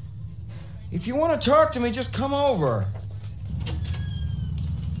if you want to talk to me, just come over.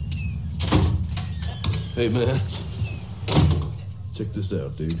 Hey, man. Check this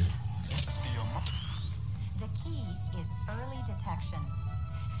out, dude. The key is early detection.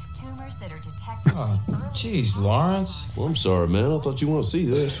 Tumors that are detected. Oh, jeez, Lawrence. Well, I'm sorry, man. I thought you want to see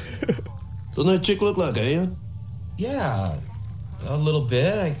this. Doesn't that chick look like Ann? Yeah, a little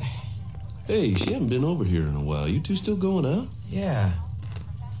bit. Hey, she hasn't been over here in a while. You two still going out? Yeah,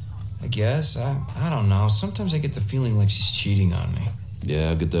 I guess. I don't know. Sometimes I get the feeling like she's cheating on me.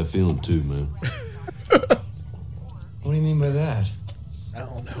 Yeah, I get that feeling too, man. What do you mean by that? I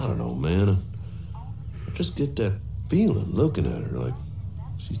don't know, man. I just get that feeling looking at her like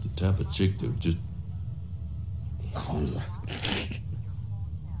she's the type of chick that would just... Oh, I'm sorry.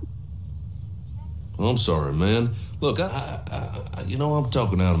 I'm sorry, man. Look, I'm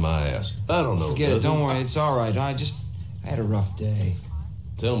talking out of my ass. I don't know. Forget it. Don't worry. It's all right. I had a rough day.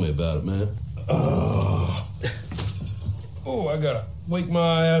 Tell me about it, man. Oh, I gotta wake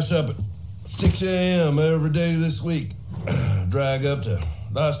my ass up at 6 a.m. every day this week. Drag up to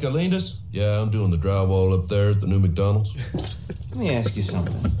Las Colinas. Yeah, I'm doing the drywall up there at the new McDonald's. Let me ask you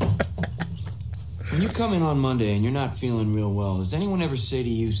something. When you come in on Monday and you're not feeling real well, does anyone ever say to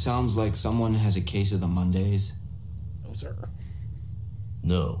you, sounds like someone has a case of the Mondays? No, sir.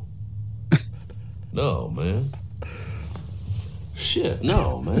 No. No, man. Shit,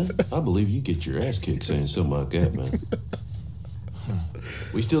 no, man. I believe you get your ass kicked saying something like that, man.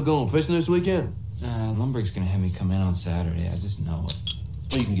 We still going fishing this weekend? Lumberg's gonna have me come in on Saturday. I just know it.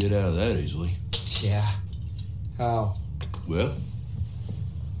 Well, you can get out of that easily. Yeah. How? Well,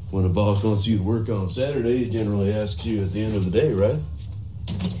 when a boss wants you to work on Saturday, he generally asks you at the end of the day, right?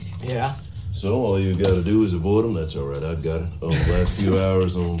 Yeah. So all you gotta do is avoid them. That's all right, I got it. On the last few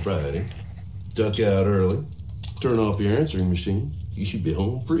hours on Friday. Duck out early. Turn off your answering machine. You should be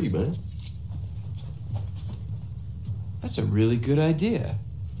home free, man. That's a really good idea.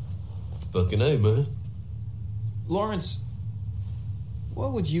 Fucking A, man. Lawrence,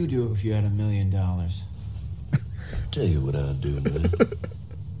 what would you do if you had $1 million? Tell you what I'd do, man.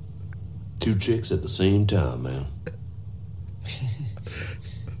 2 chicks at the same time, man.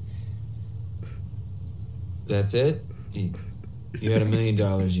 That's it? You had $1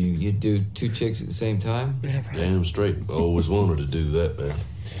 million. You'd do 2 chicks at the same time? Damn straight. I always wanted to do that, man.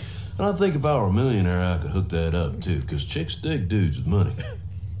 And I think if I were a millionaire, I could hook that up, too, because chicks dig dudes with money.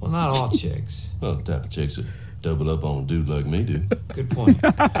 Well, not all chicks. Well, the type of chicks that double up on a dude like me do. Good point.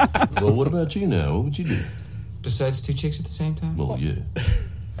 Well, what about you now? What would you do? Besides 2 chicks at the same time? Well, yeah.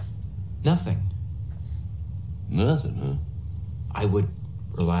 Nothing. Nothing, huh? I would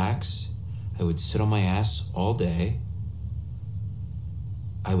relax. I would sit on my ass all day.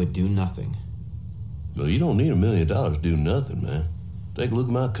 I would do nothing. Well, you don't need $1 million to do nothing, man. Take a look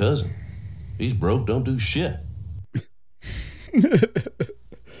at my cousin. He's broke, don't do shit.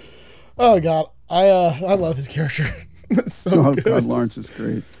 Oh God, I love his character. That's so good. God, Lawrence is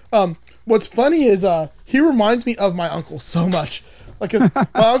great. What's funny is he reminds me of my uncle so much. Like, 'cause my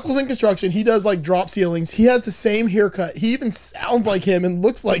uncle's in construction. He does like drop ceilings. He has the same haircut. He even sounds like him and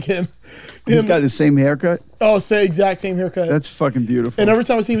looks like him. He's got the same haircut. Oh, exact same haircut. That's fucking beautiful. And every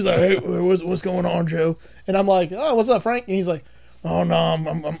time I see him, he's like, "Hey, what's going on, Joe?" And I'm like, "Oh, what's up, Frank?" And he's like, "Oh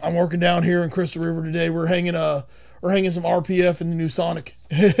no, I'm working down here in Crystal River today. We're hanging some RPF in the new Sonic."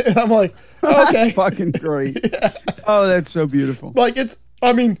 And I'm like, oh, "Okay, That's fucking great." Yeah. Oh, that's so beautiful. Like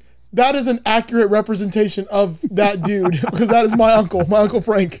that is an accurate representation of that dude because that is my Uncle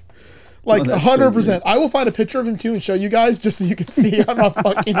Frank. Like 100%. So I will find a picture of him too and show you guys just so you can see I'm not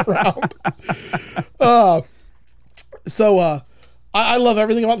fucking around. I love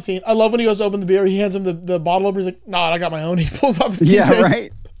everything about the scene. I love when he goes to open the beer. He hands him the bottle opener. He's like, "Nah, I got my own." He pulls off his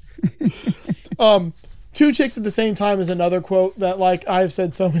keychain. Yeah, right. 2 chicks at the same time is another quote that like I've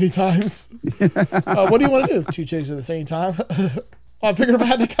said so many times. What do you want to do? 2 chicks at the same time. I figured if I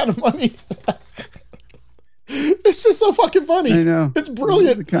had that kind of money. It's just so fucking funny. I know. It's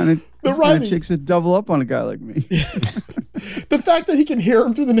brilliant. The kind of chicks that double up on a guy like me. The fact that he can hear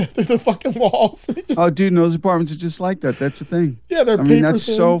him through the fucking walls. Oh, dude, those apartments are just like that. That's the thing. Yeah, they're. I mean, that's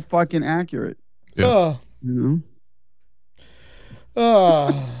so fucking accurate. Yeah. You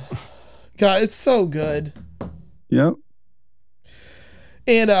know. God, it's so good. Yep.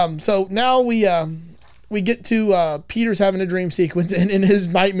 And so now we get to Peter's having a dream sequence, and in his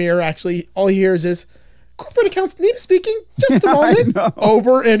nightmare, actually, all he hears is corporate accounts Nina speaking. Just a moment.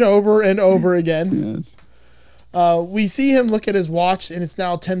 Over and over and over again. Yes. We see him look at his watch, and it's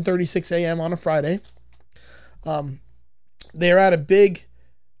now 10:36 a.m. on a Friday. They're at a big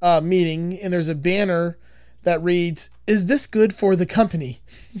meeting, and there's a banner that reads, "Is this good for the company?"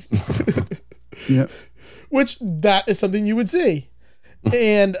 Yeah. Which that is something you would see.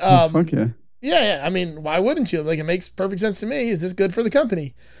 And okay. Yeah. I mean, why wouldn't you? Like, it makes perfect sense to me. Is this good for the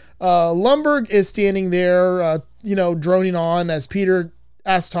company? Lumberg is standing there, droning on as Peter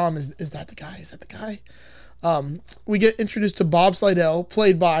asks Tom, is that the guy? Is that the guy? We get introduced to Bob Slidell,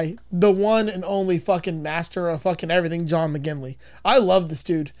 played by the one and only fucking master of fucking everything, John McGinley. I love this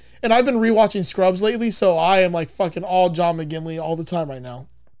dude. And I've been rewatching Scrubs lately, so I am like fucking all John McGinley all the time right now.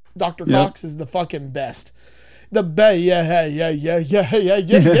 Dr. Cox is the fucking best. Yes.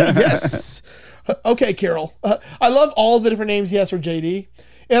 Okay, Carol. I love all the different names he has for JD.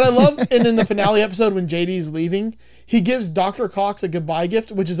 And I love, and in the finale episode when JD's leaving, he gives Dr. Cox a goodbye gift,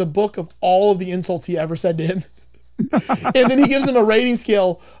 which is a book of all of the insults he ever said to him. And then he gives him a rating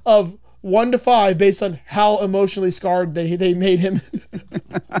scale of 1 to 5 based on how emotionally scarred they made him.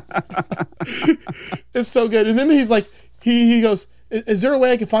 It's so good. And then he's like, he goes, "Is there a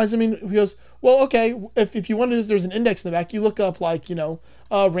way I can find something?" He goes, "Well, okay, if you want to, there's an index in the back. You look up like,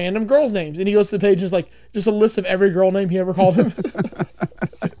 random girls' names." And he goes to the page and it's like just a list of every girl name he ever called him.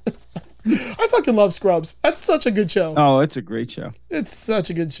 I fucking love Scrubs. That's such a good show. Oh, it's a great show. It's such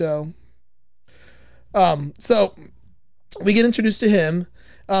a good show. So we get introduced to him.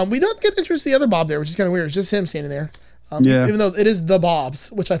 We don't get introduced to the other Bob there, which is kind of weird. It's just him standing there. Even though it is the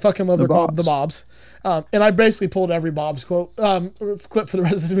Bobs, which I fucking love. They're called the Bobs. And I basically pulled every Bob's clip for the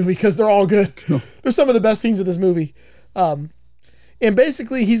rest of this movie because they're all good. Cool. They're some of the best scenes of this movie. And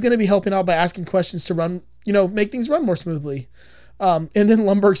basically he's going to be helping out by asking questions to run, make things run more smoothly. And then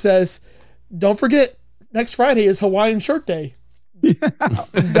Lumberg says, "Don't forget, next Friday is Hawaiian Shirt Day." Yeah.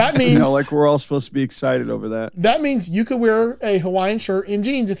 That means like we're all supposed to be excited over that. That means you could wear a Hawaiian shirt and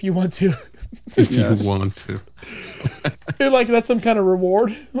jeans if you want to. If you want to. Like that's some kind of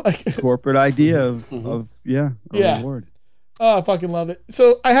reward. Like corporate idea of reward. Oh, I fucking love it.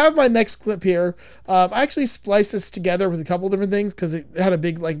 So I have my next clip here. I actually spliced this together with a couple different things because it had a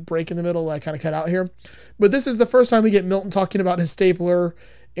big break in the middle that I kind of cut out here. But this is the first time we get Milton talking about his stapler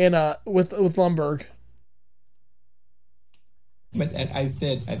and with Lumberg. But I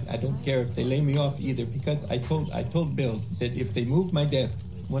said I don't care if they lay me off either because I told Bill that if they move my desk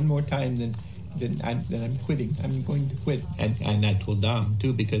one more time, then then I'm quitting. I'm going to quit. And I told Dom,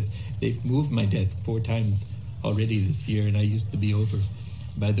 too, because they've moved my desk 4 times already this year, and I used to be over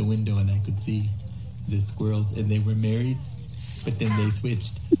by the window, and I could see the squirrels, and they were married, but then they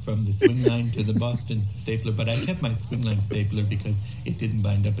switched from the swing line to the Boston stapler, but I kept my swing line stapler because it didn't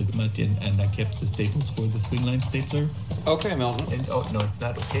bind up as much, and I kept the staples for the swing line stapler. Okay, Milton. And no, it's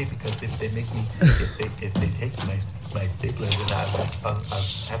not okay, because if they make me, if they take my stapler, then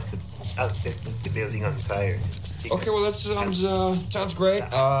I'll set the building on fire. Okay, well, that sounds great.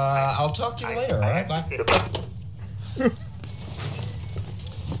 I'll talk to you later, all right? Bye.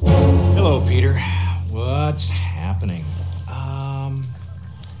 Hello, Peter. What's happening?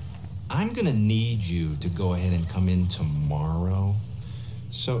 I'm gonna need you to go ahead and come in tomorrow.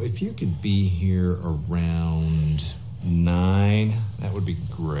 So if you could be here around 9, that would be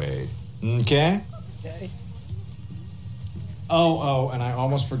great. Okay? Okay. Oh, and I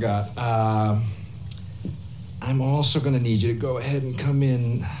almost forgot. I'm also gonna need you to go ahead and come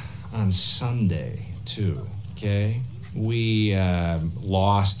in on Sunday, too, okay? We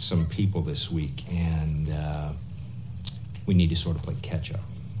lost some people this week, and we need to sort of play catch-up.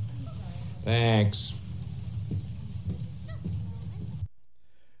 Thanks.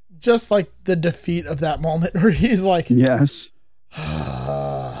 Just like the defeat of that moment where he's like, yes,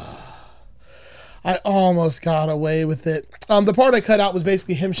 I almost got away with it. The part I cut out was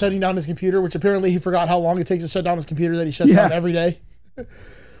basically him shutting down his computer, which apparently he forgot how long it takes to shut down his computer that he shuts down every day.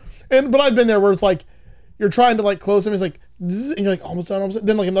 But I've been there where it's like, you're trying to like close him. He's like, zzz, and you're like, almost done.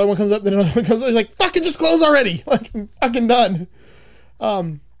 Then like another one comes up, then another one comes up. He's like, fucking just close already. Like, I'm fucking done.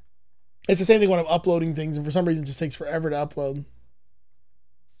 It's the same thing when I'm uploading things, and for some reason it just takes forever to upload.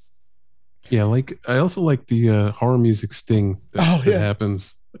 Yeah, like I also like the horror music sting that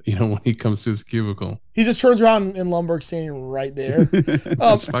happens, when he comes to his cubicle. He just turns around and Lumberg's standing right there.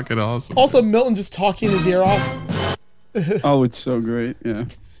 That's fucking awesome. Also, Milton just talking his ear off. Oh, it's so great. Yeah.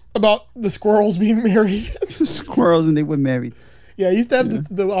 About the squirrels being married. The squirrels, and they were married. Yeah, I used to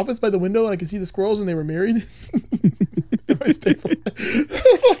have the office by the window, and I could see the squirrels, and they were married.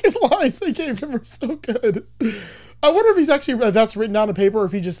 The fucking lines they gave him are so good. I wonder if he's actually that's written down on paper, or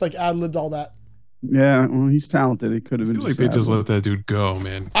if he just like ad-libbed all that. Yeah, well, he's talented. It could have been. I feel like they just let that dude go,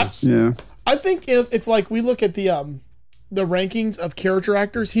 man. I think if like we look at the rankings of character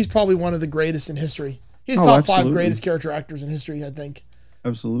actors, he's probably one of the greatest in history. He's top 5 greatest character actors in history, I think.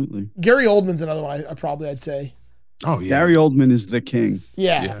 Absolutely. Gary Oldman's another one. I'd say. Oh yeah, Gary Oldman is the king.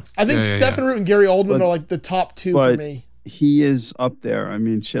 Yeah. I think Stephen Root and Gary Oldman are like the top 2 for me. He is up there. I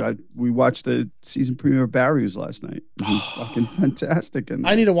mean, shit. We watched the season premiere of Barry's last night. It was fucking fantastic. And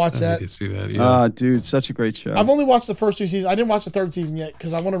I need to watch that. I did see that. Yeah, dude, such a great show. I've only watched the first 2 seasons. I didn't watch the 3rd season yet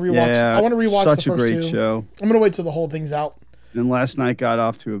because I want to rewatch. Yeah, I want to rewatch such the first 2. a great show. I'm gonna wait till the whole thing's out. And last night got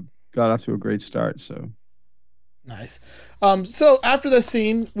off to a great start. So nice. So after the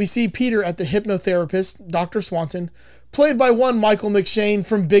scene, we see Peter at the hypnotherapist, Dr. Swanson, played by one Michael McShane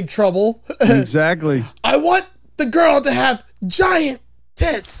from Big Trouble. Exactly. I want the girl to have giant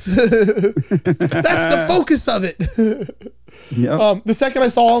tits. That's the focus of it. Yep. The second I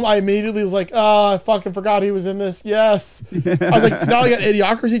saw him, I immediately was like, I fucking forgot he was in this. Yes. I was like, so now I got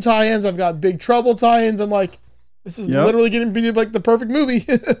Idiocracy tie-ins. I've got Big Trouble tie-ins. I'm like, this is literally getting to be like the perfect movie.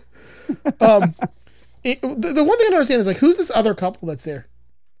 The one thing I don't understand is like, who's this other couple that's there?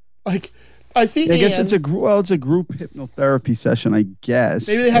 Like, I see. I guess it's a group hypnotherapy session. I guess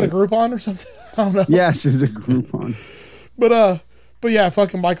maybe they had a Groupon or something. I don't know. Yes, it's a Groupon. But yeah,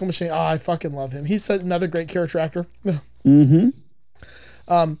 fucking Michael McShane. I fucking love him. He's another great character actor. Mm-hmm.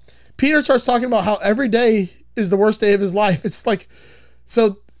 Peter starts talking about how every day is the worst day of his life. It's like,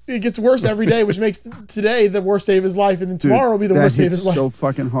 so it gets worse every day, which makes today the worst day of his life, and then tomorrow will be the worst day of his life. So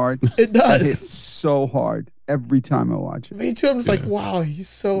fucking hard. It does. It's so hard every time I watch it. Me too. I'm just like, wow, he's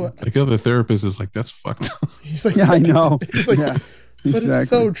so. I feel the therapist is like, that's fucked up. He's like, yeah, I know. He's like, yeah, but it's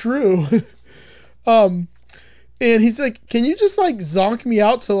so true. And he's like, can you just like zonk me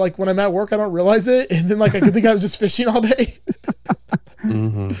out so like when I'm at work I don't realize it, and then like I could think I was just fishing all day.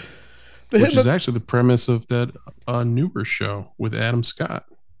 Mm-hmm. Which is actually the premise of that newer show with Adam Scott.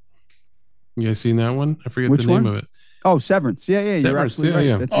 You guys seen that one? I forget the name of it. Oh, Severance. Yeah. Severance. You're absolutely right.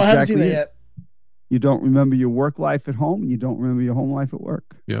 Yeah. That's I haven't seen that yet. You don't remember your work life at home, and you don't remember your home life at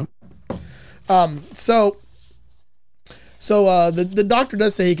work. Yep. So the doctor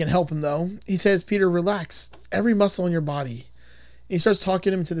does say he can help him though. He says, Peter, relax every muscle in your body. He starts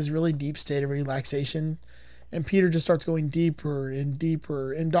talking him into this really deep state of relaxation. And Peter just starts going deeper and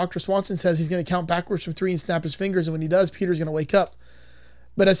deeper. And Dr. Swanson says he's going to count backwards from 3 and snap his fingers. And when he does, Peter's going to wake up.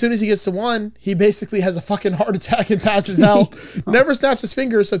 But as soon as he gets to 1, he basically has a fucking heart attack and passes out. Never snaps his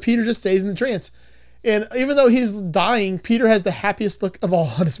fingers, so Peter just stays in the trance. And even though he's dying, Peter has the happiest look of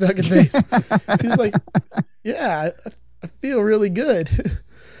all on his fucking face. He's like, yeah, I feel really good.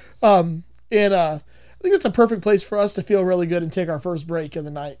 I think it's a perfect place for us to feel really good and take our first break of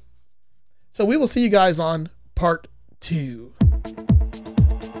the night. So we will see you guys on part 2.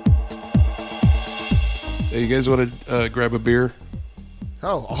 Hey, you guys want to grab a beer?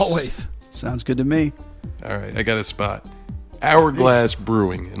 Oh, always. Sounds good to me. All right, I got a spot. Hourglass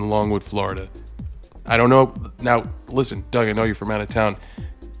Brewing in Longwood, Florida. I don't know. Now, listen, Doug, I know you're from out of town.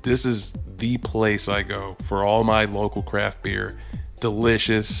 This is the place I go for all my local craft beer.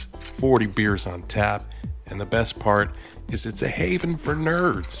 Delicious, 40 beers on tap. And the best part is it's a haven for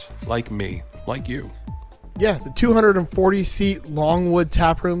nerds like me, like you. Yeah, the 240-seat Longwood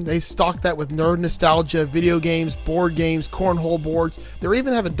tap room. They stock that with nerd nostalgia, video games, board games, cornhole boards. They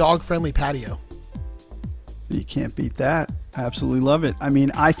even have a dog-friendly patio. You can't beat that. I absolutely love it. I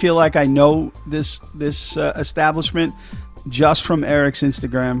mean, I feel like I know this establishment just from Eric's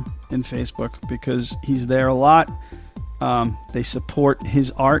Instagram and Facebook because he's there a lot. They support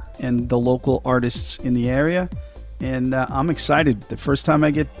his art and the local artists in the area. And I'm excited. The first time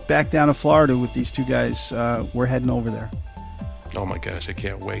I get back down to Florida with these two guys, we're heading over there. Oh my gosh, I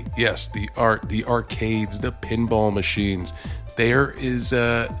can't wait. Yes, the art, the arcades, the pinball machines. There is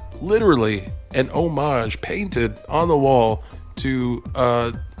literally an homage painted on the wall to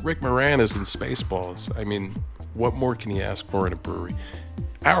Rick Moranis and Spaceballs. I mean, what more can you ask for in a brewery?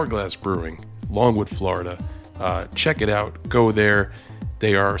 Hourglass Brewing, Longwood, Florida. Check it out. Go there.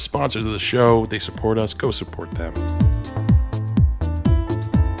 They are sponsors of the show. They support us. Go support them.